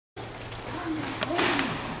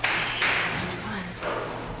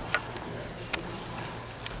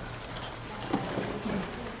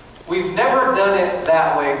We've never done it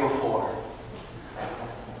that way before.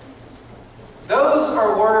 Those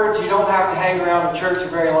are words you don't have to hang around the church a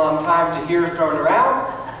very long time to hear thrown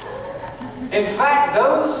around. In fact,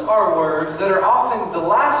 those are words that are often the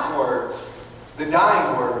last words, the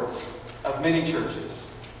dying words of many churches.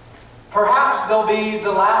 Perhaps they'll be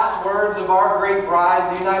the last words of our great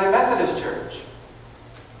bride, the United Methodist Church.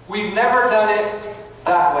 We've never done it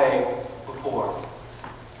that way before.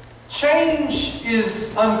 Change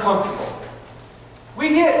is uncomfortable.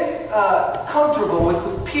 We get comfortable with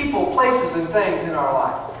the people, places, and things in our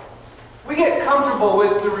life. We get comfortable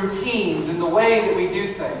with the routines and the way that we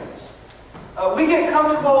do things. We get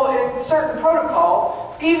comfortable in certain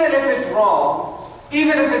protocol, even if it's wrong,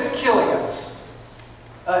 even if it's killing us.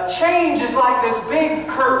 Change is like this big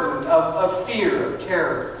curtain of fear, of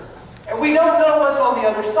terror. And we don't know what's on the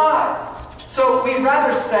other side. So we'd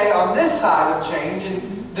rather stay on this side of change, and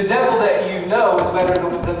the devil that you know is better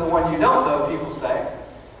than the one you don't know, people say.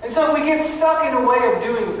 And so we get stuck in a way of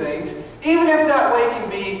doing things, even if that way can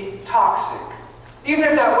be toxic, even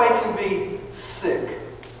if that way can be sick,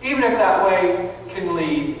 even if that way can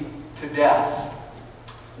lead to death.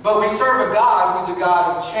 But we serve a God who's a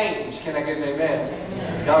God of change. Can I get an amen?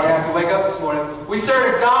 Amen. Y'all gonna have to wake up this morning. We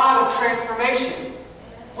serve a God of transformation.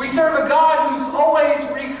 We serve a God who's always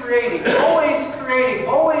recreating, always creating,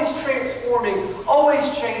 always transforming,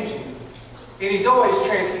 always changing. And He's always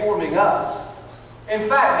transforming us. In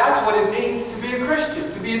fact, that's what it means to be a Christian,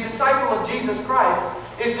 to be a disciple of Jesus Christ,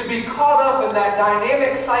 is to be caught up in that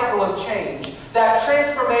dynamic cycle of change, that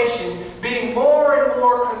transformation, being more and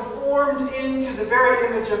more conformed into the very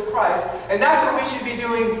image of Christ. And that's what we should be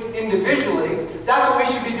doing individually, that's what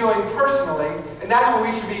we should be doing personally, and that's what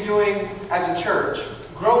we should be doing as a church,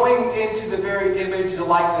 growing into the very image, the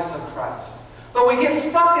likeness of Christ. But we get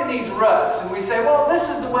stuck in these ruts and we say, well, this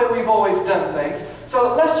is the way we've always done things,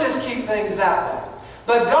 so let's just keep things that way.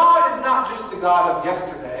 But God is not just the God of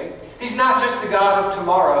yesterday. He's not just the God of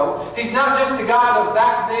tomorrow. He's not just the God of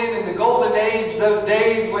back then in the golden age, those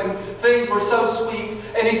days when things were so sweet.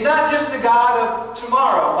 And He's not just the God of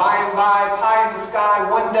tomorrow, by and by, pie in the sky,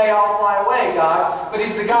 one day I'll fly away, God. But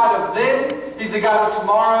He's the God of then, He's the God of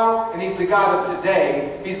tomorrow, and He's the God of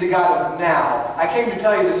today. He's the God of now. I came to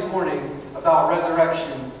tell you this morning about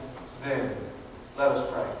resurrection then. Let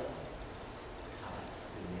us pray.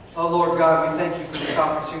 Oh Lord God, we thank You for this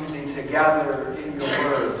opportunity to gather in Your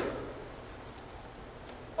Word.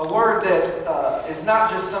 A Word that is not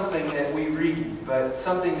just something that we read, but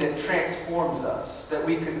something that transforms us, that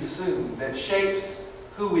we consume, that shapes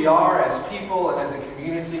who we are as people and as a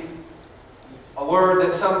community. A Word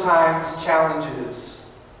that sometimes challenges.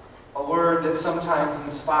 A Word that sometimes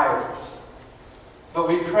inspires. But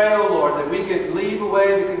we pray, oh Lord, that we could leave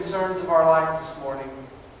away the concerns of our life this morning,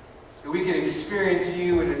 that we could experience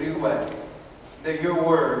You in a new way, that Your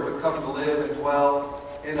Word would come to live and dwell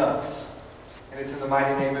in us. And it's in the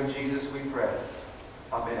mighty name of Jesus we pray.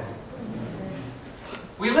 Amen.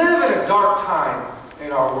 We live in a dark time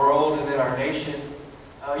in our world and in our nation.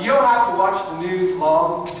 You don't have to watch the news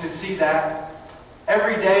long to see that.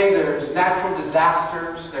 Every day there's natural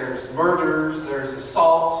disasters, there's murders, there's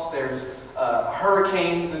assaults, there's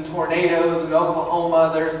hurricanes and tornadoes in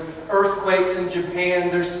Oklahoma, there's earthquakes in Japan,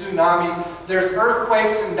 there's tsunamis, there's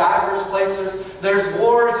earthquakes in diverse places, there's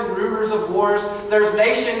wars and rumors of wars, there's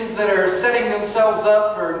nations that are setting themselves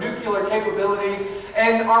up for nuclear capabilities,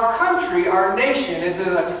 and our country, our nation, is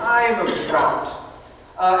in a time of drought.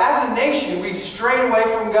 As a nation, we've strayed away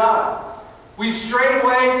from God. We've strayed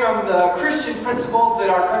away from the Christian principles that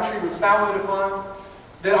our country was founded upon,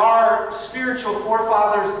 that our spiritual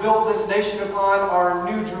forefathers built this nation upon, our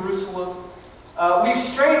New Jerusalem. We've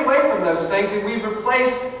strayed away from those things, and we've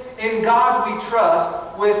replaced in God we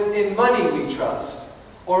trust with in money we trust,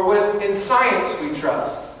 or with in science we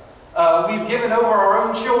trust. We've given over our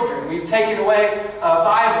own children. We've taken away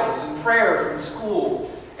Bibles and prayer from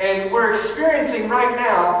school. And we're experiencing right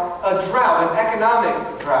now a drought, an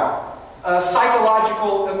economic drought, a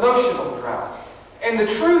psychological, emotional drought. And the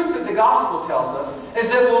truth that the gospel tells us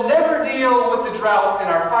is that we'll never deal with the drought in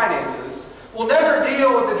our finances. We'll never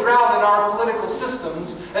deal with the drought in our political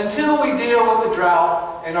systems until we deal with the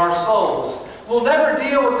drought in our souls. We'll never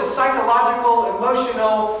deal with the psychological,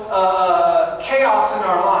 emotional chaos in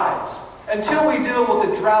our lives until we deal with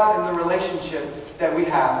the drought in the relationship that we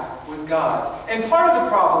have with God. And part of the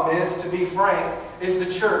problem is, to be frank, is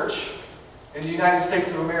the church in the United States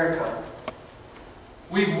of America.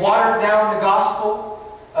 We've watered down the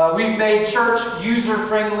gospel. We've made church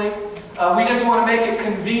user-friendly. We just want to make it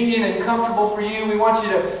convenient and comfortable for you. We want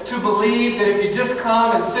you to believe that if you just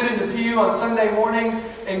come and sit in the pew on Sunday mornings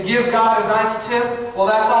and give God a nice tip, well,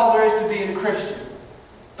 that's all there is to being a Christian.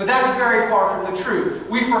 But that's very far from the truth.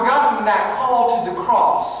 We've forgotten that call to the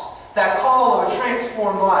cross, that call of a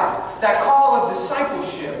transformed life, that call of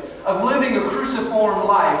discipleship, of living a cruciform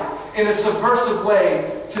life in a subversive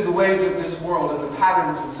way to the ways of this world and the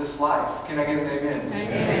patterns of this life. Can I get an amen?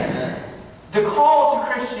 Amen. The call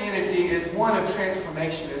to Christianity is one of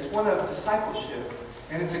transformation. It's one of discipleship.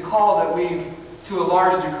 And it's a call that we've, to a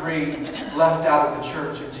large degree, left out of the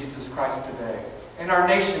Church of Jesus Christ today. And our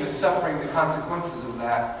nation is suffering the consequences of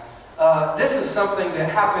that. This is something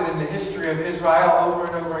that happened in the history of Israel over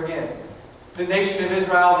and over again. The nation of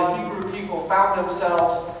Israel, the Hebrew people, found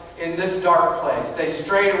themselves in this dark place. They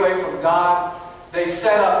strayed away from God. They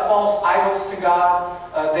set up false idols to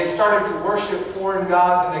God. They started to worship foreign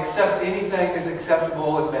gods and accept anything as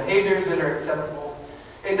acceptable and behaviors that are acceptable.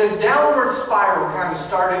 And this downward spiral kind of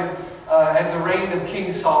started at the reign of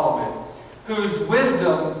King Solomon, whose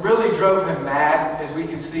wisdom really drove him mad, as we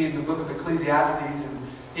can see in the book of Ecclesiastes. And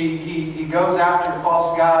he goes after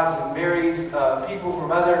false gods and marries people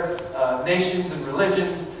from other nations and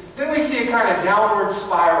religions. Then we see a kind of downward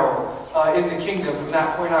spiral in the kingdom from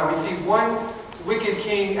that point on. We see one wicked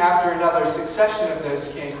king after another, succession of those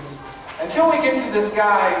kings, until we get to this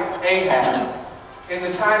guy Ahab in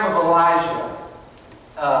the time of Elijah.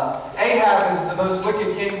 Ahab is the most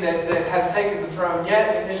wicked king that has taken the throne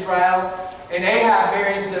yet in Israel. And Ahab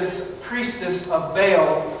marries this priestess of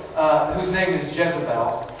Baal, whose name is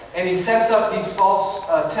Jezebel. And he sets up these false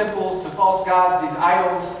temples to false gods, these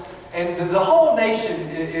idols. And the whole nation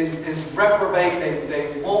is reprobate.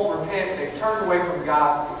 They won't repent. They turn away from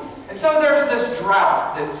God. And so there's this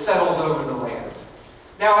drought that settles over the land.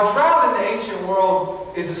 Now, a drought in the ancient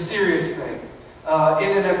world is a serious thing.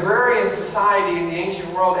 In an agrarian society in the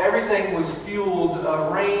ancient world, everything was fueled.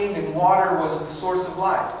 Rain and water was the source of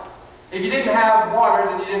life. If you didn't have water,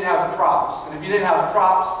 then you didn't have crops. And if you didn't have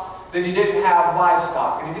crops, then you didn't have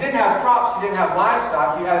livestock. And if you didn't have crops, you didn't have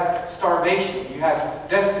livestock, you had starvation, you had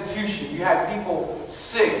destitution, you had people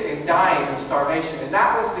sick and dying of starvation. And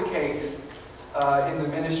that was the case in the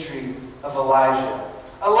ministry of Elijah.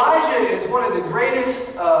 Elijah is one of the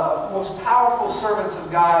greatest, most powerful servants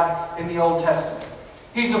of God in the Old Testament.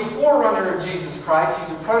 He's a forerunner of Jesus Christ.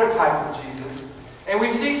 He's a prototype of Jesus. And we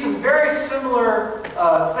see some very similar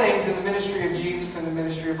things in the ministry of Jesus and the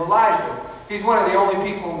ministry of Elijah. He's one of the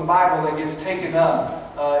only people in the Bible that gets taken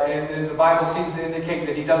up. And the Bible seems to indicate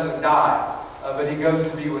that he doesn't die, but he goes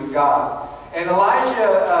to be with God. And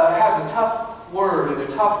Elijah has a tough word and a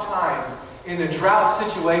tough time in a drought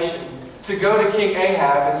situation to go to King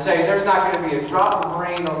Ahab and say, there's not going to be a drop of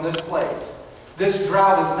rain on this place. This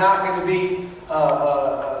drought is not going to be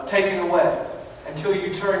taken away until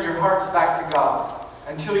you turn your hearts back to God,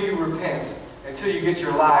 until you repent, until you get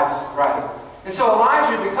your lives right. And so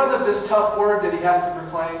Elijah, because of this tough word that he has to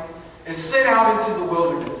proclaim, is sent out into the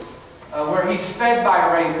wilderness where he's fed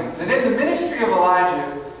by ravens. And in the ministry of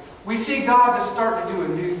Elijah, we see God to start to do a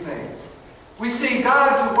new thing. We see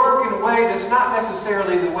God to work in a way that's not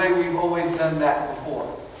necessarily the way we've always done that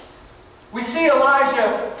before. We see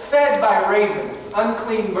Elijah fed by ravens,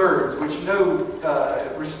 unclean birds, which no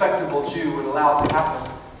respectable Jew would allow to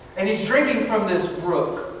happen. And he's drinking from this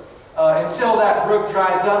brook until that brook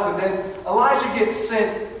dries up. And then Elijah gets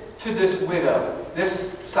sent to this widow,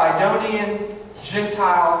 this Sidonian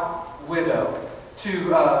Gentile widow,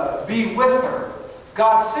 to be with her.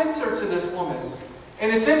 God sends her to this woman.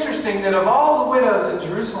 And it's interesting that of all the widows in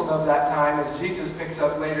Jerusalem of that time, as Jesus picks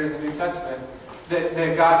up later in the New Testament,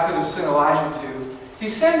 that God could have sent Elijah to, he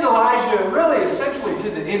sends Elijah really essentially to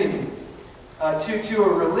the enemy, to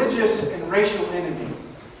a religious and racial enemy,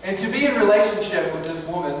 and to be in relationship with this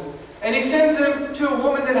woman. And he sends him to a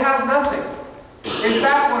woman that has nothing. In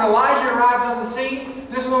fact, when Elijah arrives on the scene,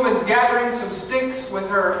 this woman's gathering some sticks with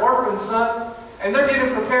her orphan son, and they're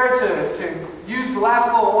getting prepared to use the last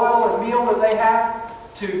little oil and meal that they have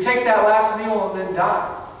to take that last meal and then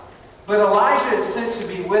die. But Elijah is sent to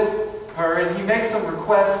be with her, and he makes some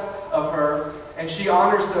requests of her, and she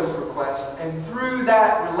honors those requests. And through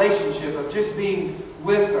that relationship of just being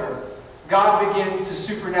with her, God begins to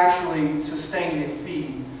supernaturally sustain and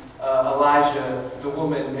feed Elijah, the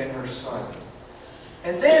woman, and her son.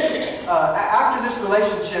 And then, after this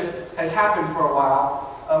relationship has happened for a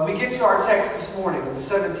while, we get to our text this morning in the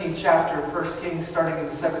 17th chapter of 1 Kings, starting in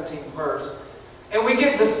the 17th verse. And we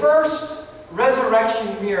get the first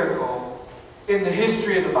resurrection miracle in the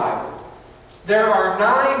history of the Bible. There are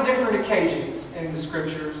 9 different occasions in the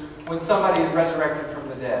Scriptures when somebody is resurrected from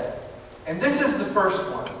the dead. And this is the first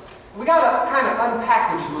one. We got to kind of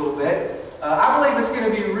unpackage a little bit. I believe it's going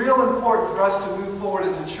to be real important for us to move forward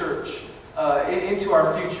as a church into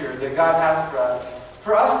our future that God has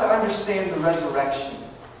for us to understand the resurrection.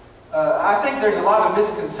 I think there's a lot of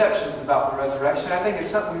misconceptions about the resurrection. I think it's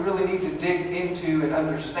something we really need to dig into and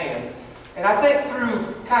understand. And I think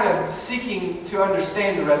through kind of seeking to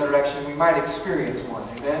understand the resurrection, we might experience one.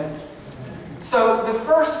 Amen? So the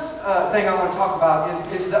first thing I want to talk about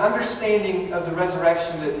is the understanding of the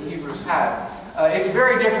resurrection that the Hebrews had. It's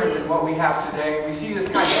very different than what we have today. We see this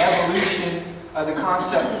kind of evolution of the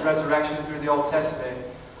concept of resurrection through the Old Testament.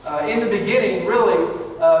 In the beginning, really,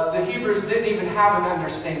 the Hebrews didn't even have an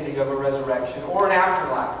understanding of a resurrection or an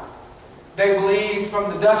afterlife. They believed from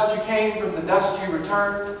the dust you came, from the dust you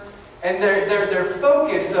returned. And their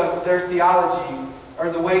focus of their theology, or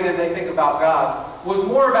the way that they think about God, was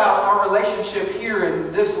more about our relationship here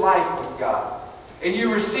in this life with God. And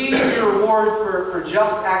you receive your reward for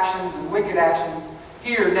just actions and wicked actions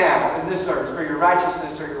here now, in this earth, for your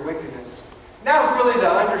righteousness or your wickedness. And that was really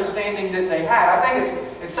the understanding that they had. I think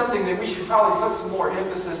it's something that we should probably put some more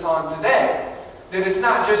emphasis on today. That it's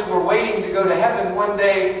not just we're waiting to go to heaven one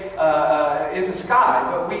day in the sky,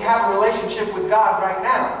 but we have a relationship with God right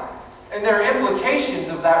now. And there are implications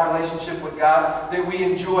of that relationship with God that we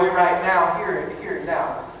enjoy right now, here and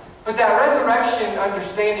now. But that resurrection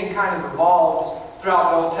understanding kind of evolves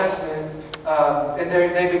throughout the Old Testament. And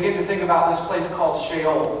they begin to think about this place called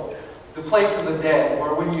Sheol, the place of the dead,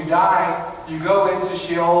 where when you die, you go into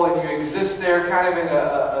Sheol and you exist there kind of in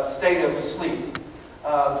a state of sleep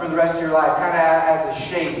for the rest of your life, kind of as a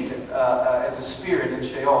shade, as a spirit in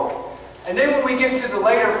Sheol. And then when we get to the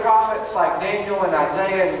later prophets like Daniel and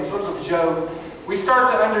Isaiah and the book of Job, we start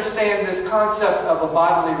to understand this concept of a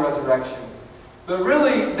bodily resurrection. But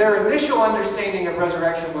really, their initial understanding of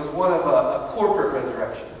resurrection was one of a corporate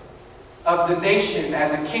resurrection. Of the nation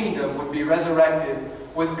as a kingdom would be resurrected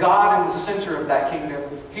with God in the center of that kingdom,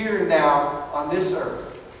 here and now on this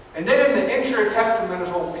earth. And then in the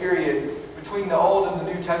intertestamental period, between the Old and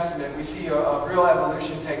the New Testament, we see a real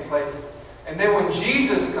evolution take place. And then when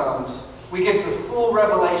Jesus comes, we get the full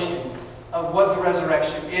revelation of what the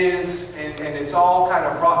resurrection is, and it's all kind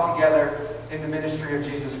of brought together in the ministry of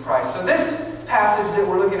Jesus Christ. So this passage that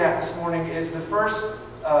we're looking at this morning is the first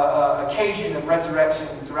occasion of resurrection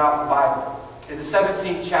throughout the Bible. In the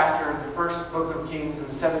 17th chapter of the first book of Kings, in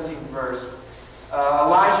the 17th verse,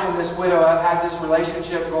 Elijah and this widow have had this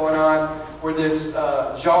relationship going on where this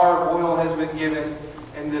jar of oil has been given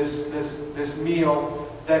and this meal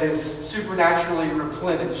that is supernaturally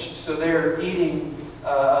replenished. So they're eating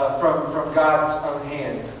from God's own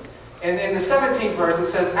hand. And in the 17th verse it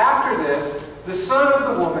says, after this, the son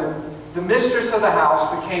of the woman, the mistress of the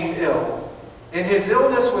house, became ill. And his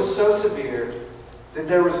illness was so severe that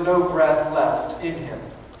there was no breath left in him.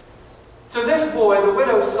 So this boy, the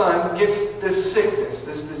widow's son, gets this sickness,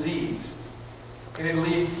 this disease, and it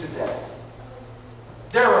leads to death.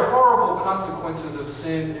 There are horrible consequences of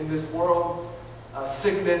sin in this world.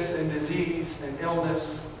 Sickness and disease and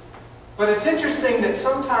illness. But it's interesting that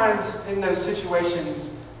sometimes in those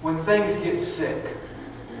situations when things get sick,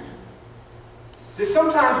 that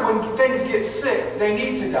sometimes when things get sick, they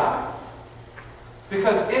need to die.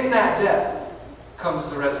 Because in that death comes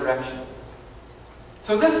the resurrection.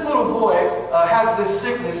 So this little boy has this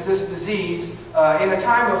sickness, this disease. In a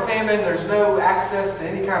time of famine, there's no access to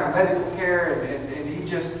any kind of medical care, and he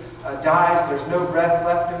just dies. There's no breath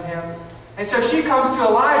left in him. And so she comes to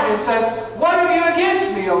Elijah and says, what have you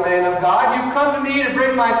against me, O man of God? You've come to me to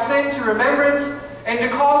bring my sin to remembrance and to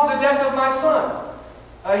cause the death of my son.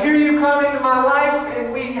 Here you come into my life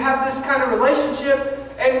and we have this kind of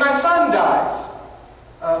relationship and my son dies.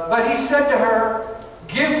 But he said to her,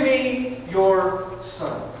 give me your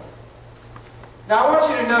son. Now I want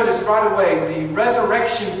you to notice right away the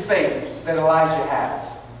resurrection faith that Elijah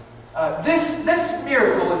has. This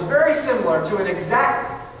miracle is very similar to an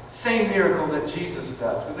exact same miracle that Jesus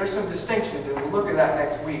does. But there's some distinctions, and we'll look at that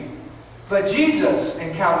next week. But Jesus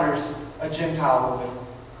encounters a Gentile woman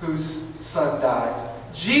whose son dies.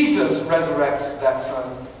 Jesus resurrects that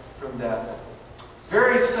son from death.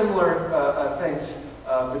 Very similar things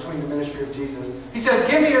between the ministry of Jesus. He says,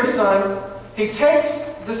 give me your son. He takes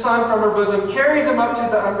the son from her bosom, carries him up to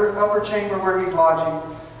the upper chamber where he's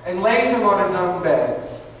lodging, and lays him on his own bed.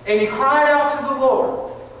 And he cried out to the Lord,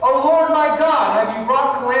 O Lord my God, have you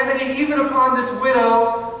brought calamity even upon this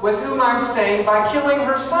widow with whom I'm staying by killing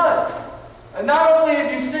her son? And not only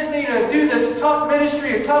have you sent me to do this tough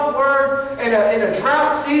ministry, a tough word, in a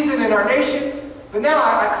drought season in our nation, but now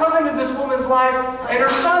I come into this woman's life and her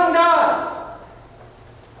son dies.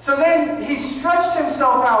 So then he stretched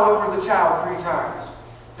himself out over the child 3 times.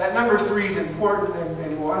 That number 3 is important,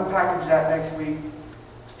 and we'll unpackage that next week.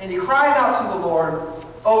 And he cries out to the Lord,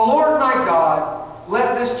 "O Lord my God,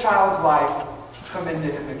 let this child's life come into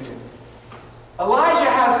him again." Elijah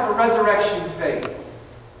has a resurrection faith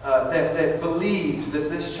that believes that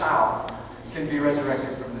this child can be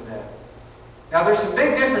resurrected from the dead. Now there's some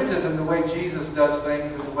big differences in the way Jesus does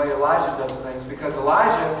things and the way Elijah does things, because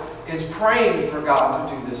Elijah is praying for God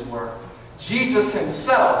to do this work. Jesus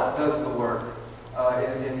himself does the work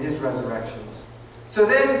in his resurrections. So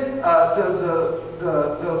then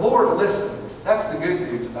the Lord listened. That's the good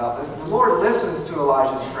news about this. The Lord listens to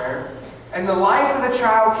Elijah's prayer, and the life of the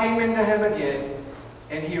child came into him again,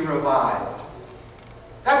 and he revived.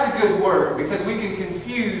 That's a good word, because we can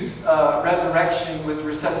confuse resurrection with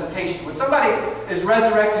resuscitation. When somebody is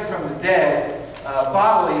resurrected from the dead,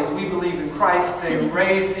 bodily, as we believe in Christ, they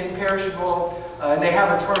raise imperishable, and they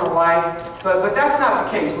have eternal life. But that's not the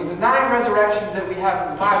case. With the 9 resurrections that we have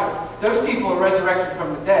in the Bible, those people are resurrected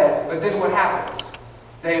from the dead, but then what happens?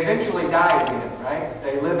 They eventually die again, right?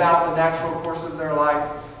 They live out the natural course of their life,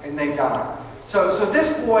 and they die. So this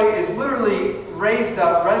boy is literally raised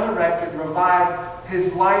up, resurrected, revived.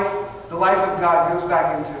 His life, the life of God, goes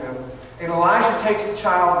back into him. And Elijah takes the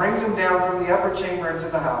child, brings him down from the upper chamber into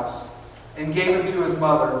the house, and gave him to his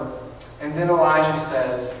mother. And then Elijah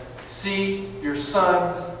says, "See, your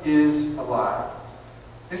son is alive."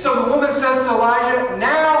 And so the woman says to Elijah,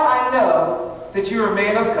 "Now I know that you are a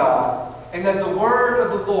man of God, and that the word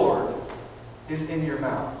of the Lord is in your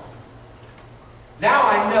mouth." Now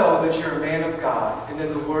I know that you're a man of God, and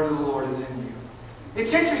that the word of the Lord is in you.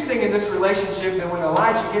 It's interesting in this relationship that when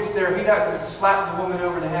Elijah gets there, he doesn't slap the woman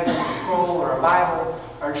over the head with a scroll or a Bible,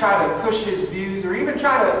 or try to push his views, or even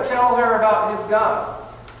try to tell her about his God.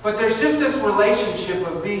 But there's just this relationship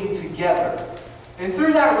of being together. And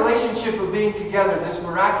through that relationship of being together, this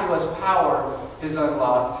miraculous power is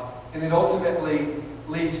unlocked, and it ultimately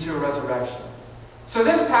leads to a resurrection. So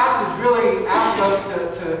this passage really asks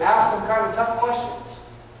us to ask some kind of tough questions.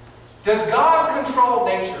 Does God control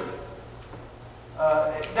nature?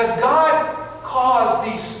 Does God cause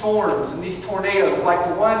these storms and these tornadoes, like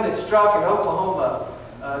the one that struck in Oklahoma,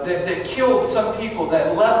 that killed some people,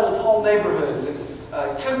 that leveled whole neighborhoods,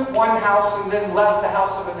 and took one house and then left the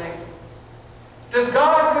house of a neighbor? Does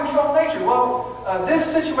God control nature? Well, this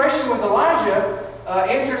situation with Elijah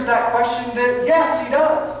answers that question that yes, he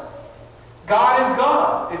does. God is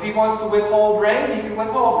God. If he wants to withhold rain, he can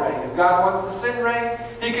withhold rain. If God wants to send rain,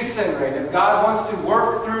 he can send rain. If God wants to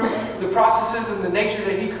work through the processes and the nature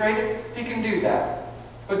that he created, he can do that.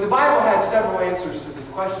 But the Bible has several answers to this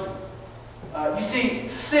question. You see,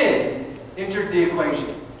 sin entered the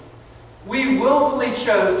equation. We willfully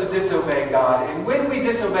chose to disobey God, and when we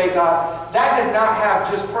disobey God, that did not have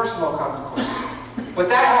just personal consequences, but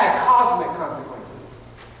that had cosmic consequences.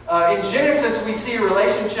 In Genesis, we see a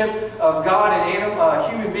relationship of God and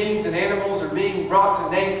human beings and animals are being brought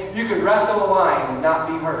to name. You could wrestle a lion and not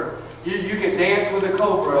be hurt. You could dance with a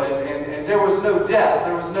cobra, and there was no death.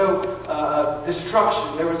 There was no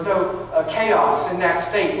destruction. There was no chaos in that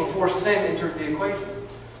state before sin entered the equation.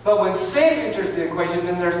 But when sin enters the equation,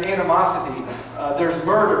 then there's animosity, there's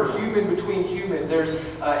murder, human between human, there's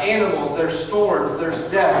animals, there's storms, there's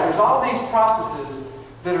death. There's all these processes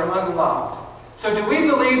that are unlocked. So do we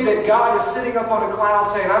believe that God is sitting up on a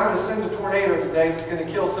cloud saying, "I'm going to send a tornado today that's going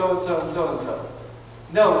to kill so-and-so and so-and-so"?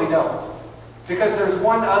 No, we don't. Because there's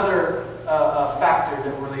one other factor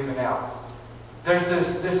that we're leaving out. There's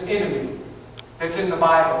this enemy that's in the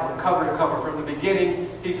Bible from cover to cover. From the beginning,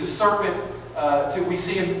 he's a serpent. We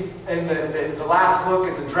see him in the last book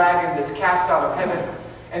as a dragon that's cast out of heaven.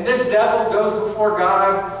 And this devil goes before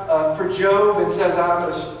God for Job and says, "I'm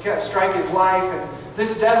going to strike his life." And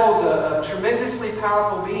this devil's a tremendously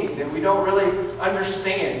powerful being that we don't really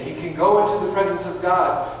understand. He can go into the presence of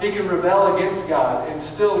God. He can rebel against God and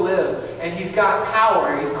still live. And he's got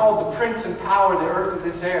power. He's called the prince and power of the earth of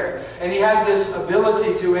this air. And he has this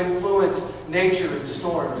ability to influence nature and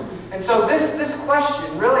storms. And so this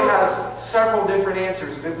question really has several different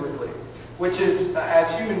answers biblically, which is,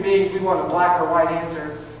 as human beings, we want a black or white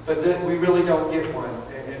answer, but we really don't get one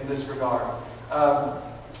in this regard.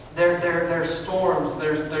 There's storms,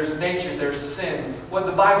 there's nature, there's sin. What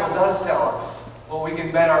the Bible does tell us, what we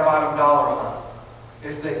can bet our bottom dollar on,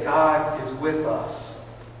 is that God is with us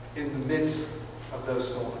in the midst of those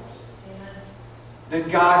storms. Amen.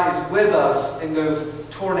 That God is with us in those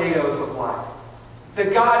tornadoes of life.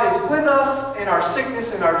 That God is with us in our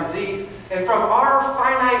sickness and our disease. And from our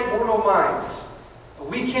finite mortal minds,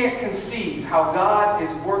 we can't conceive how God is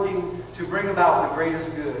working to bring about the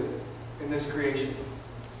greatest good in this creation.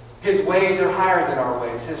 His ways are higher than our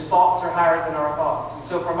ways. His thoughts are higher than our thoughts. And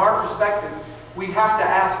so from our perspective, we have to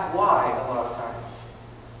ask why a lot of times.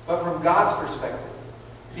 But from God's perspective,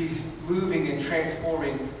 He's moving and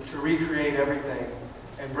transforming to recreate everything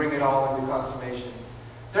and bring it all into consummation.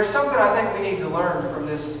 There's something I think we need to learn from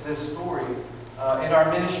this story in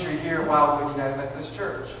our ministry here at Wildwood United Methodist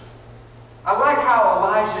Church. I like how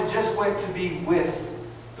Elijah just went to be with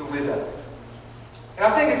the widow. And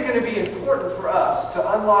I think it's going to be important for us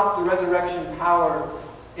to unlock the resurrection power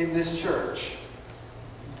in this church.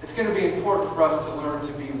 It's going to be important for us to learn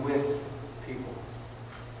to be with people.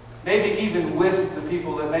 Maybe even with the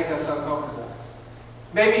people that make us uncomfortable.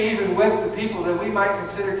 Maybe even with the people that we might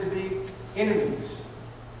consider to be enemies.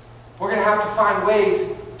 We're going to have to find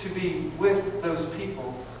ways to be with those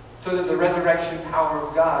people so that the resurrection power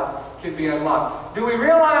of God can be unlocked. Do we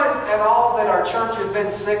realize at all that our church has been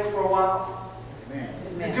sick for a while?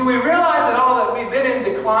 Amen. Do we realize at all that we've been in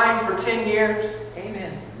decline for 10 years?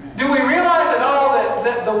 Amen. Do we realize at all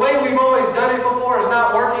that the way we've always done it before is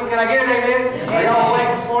not working? Can I get an amen? Are y'all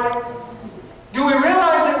awake this morning? Do we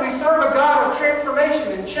realize that we serve a God of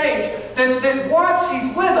transformation and change, that wants,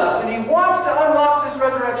 He's with us, and He wants to unlock this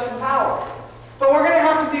resurrection power? But we're going to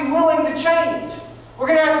have to be willing to change. We're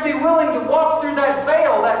going to have to be willing to walk through that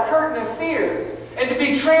veil, that curtain of fear, and to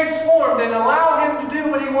be transformed and allow Him to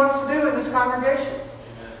do what He wants to do in this congregation.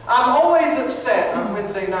 I'm always upset on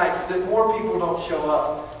Wednesday nights that more people don't show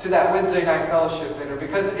up to that Wednesday night fellowship dinner,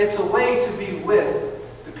 because it's a way to be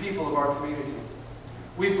with the people of our community.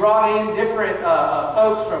 We brought in different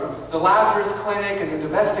folks from the Lazarus Clinic and the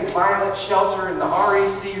Domestic Violence Shelter and the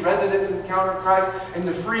REC, Residents Encounter Christ, and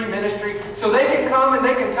the Free Ministry, so they can come and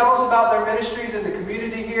they can tell us about their ministries in the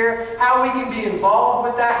community here, how we can be involved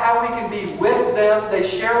with that, how we can be with them. They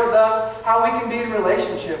share with us how we can be in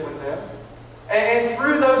relationship with them. And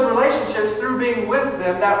through those relationships, through being with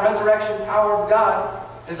them, that resurrection power of God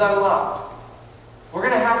is unlocked. We're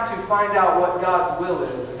going to have to find out what God's will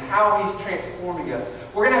is and how He's transforming us.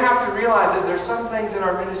 We're going to have to realize that there's some things in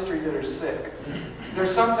our ministry that are sick.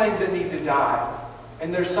 There's some things that need to die.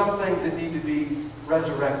 And there's some things that need to be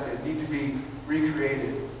resurrected, need to be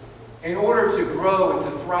recreated. In order to grow and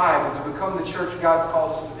to thrive and to become the church God's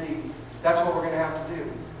called us to be, that's what we're going to have to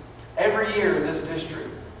do. Every year in this district,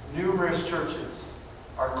 numerous churches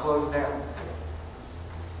are closed down.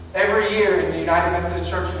 Every year in the United Methodist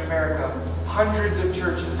Church in America, hundreds of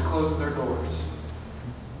churches close their doors.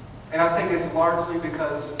 And I think it's largely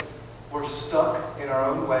because we're stuck in our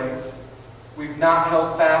own ways. We've not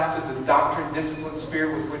held fast to the doctrine, discipline,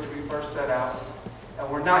 spirit with which we first set out. And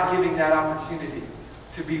we're not giving that opportunity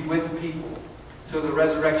to be with people so the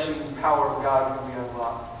resurrection power of God can be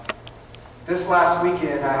unlocked. This last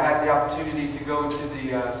weekend, I had the opportunity to go into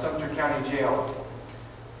the Sumter County Jail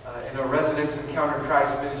in a Residents Encounter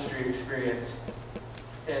Christ ministry experience.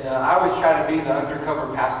 And I always try to be the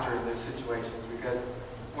undercover pastor in those situations, because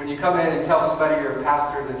when you come in and tell somebody you're a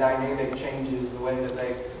pastor, the dynamic changes the way that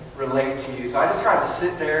they relate to you. So I just try to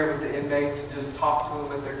sit there with the inmates and just talk to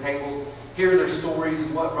them at their tables, hear their stories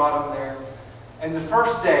and what brought them there. And the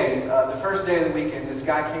first day of the weekend, this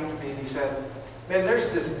guy came to me and he says, "Man, there's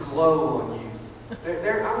this glow on you.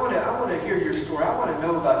 I want to hear your story. I want to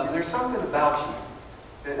know about you. There's something about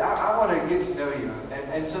you that I want to get to know you."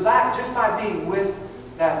 And so that, just by being with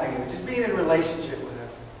that man, just being in relationship with him,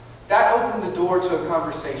 that opened the door to a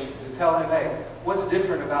conversation, to tell him, hey, what's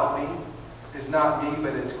different about me is not me,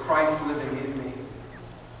 but it's Christ living in me.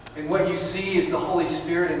 And what you see is the Holy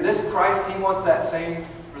Spirit. And this Christ, He wants that same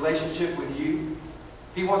relationship with you.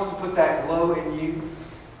 He wants to put that glow in you.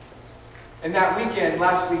 And that weekend,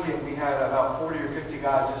 last weekend, we had about 40 or 50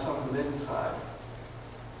 guys just on the men's side.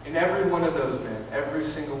 And every one of those men, every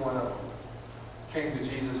single one of them, came to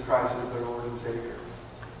Jesus Christ as their Lord and Savior,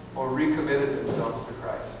 or recommitted themselves to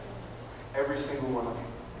Christ. Every single one of them.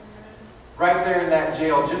 Right there in that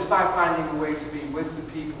jail, just by finding a way to be with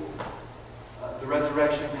the people, the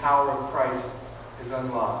resurrection power of Christ is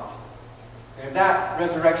unlocked. And if that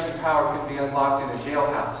resurrection power can be unlocked in a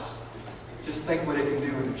jailhouse, just think what it can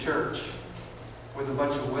do in a church with a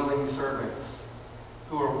bunch of willing servants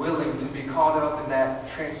who are willing to be caught up in that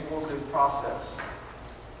transformative process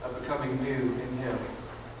of becoming new in Him.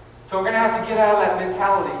 So we're going to have to get out of that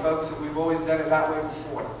mentality, folks, that we've always done it that way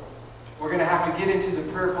before. We're going to have to get into the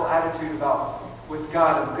prayerful attitude about, with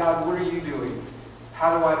God, of God, what are you doing?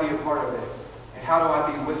 How do I be a part of it? And how do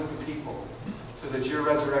I be with the people so that your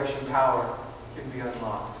resurrection power can be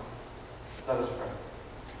unlocked? Let us pray.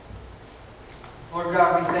 Lord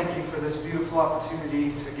God, we thank you for this beautiful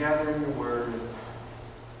opportunity to gather in your word and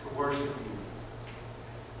to worship you.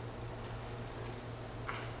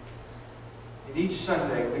 And each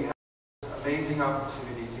Sunday we have amazing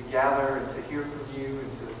opportunity to gather and to hear from you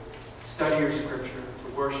and to study your scripture,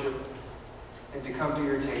 to worship, and to come to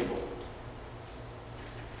your table.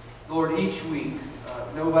 Lord, each week,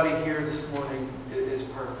 nobody here this morning is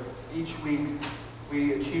perfect. Each week,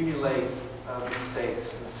 we accumulate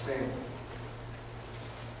mistakes and sin.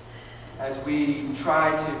 As we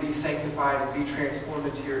try to be sanctified and be transformed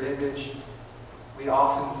into your image, we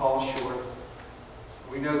often fall short.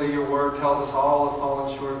 We know that your word tells us all have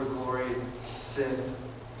fallen short of the glory and sinned.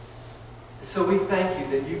 So we thank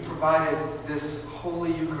you that you provided this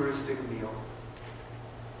holy Eucharistic meal,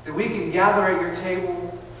 that we can gather at your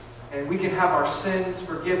table and we can have our sins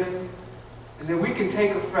forgiven, and that we can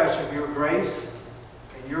take afresh of your grace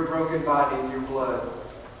and your broken body and your blood,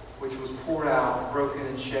 which was poured out, broken,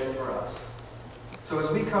 and shed for us. So as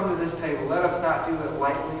we come to this table, let us not do it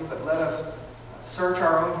lightly, but let us search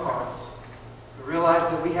our own hearts. We realize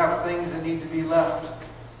that we have things that need to be left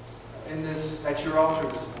at your altar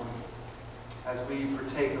this morning as we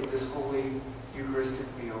partake of this holy Eucharistic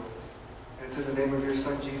meal. And it's in the name of your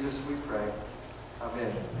Son, Jesus, we pray.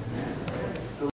 Amen.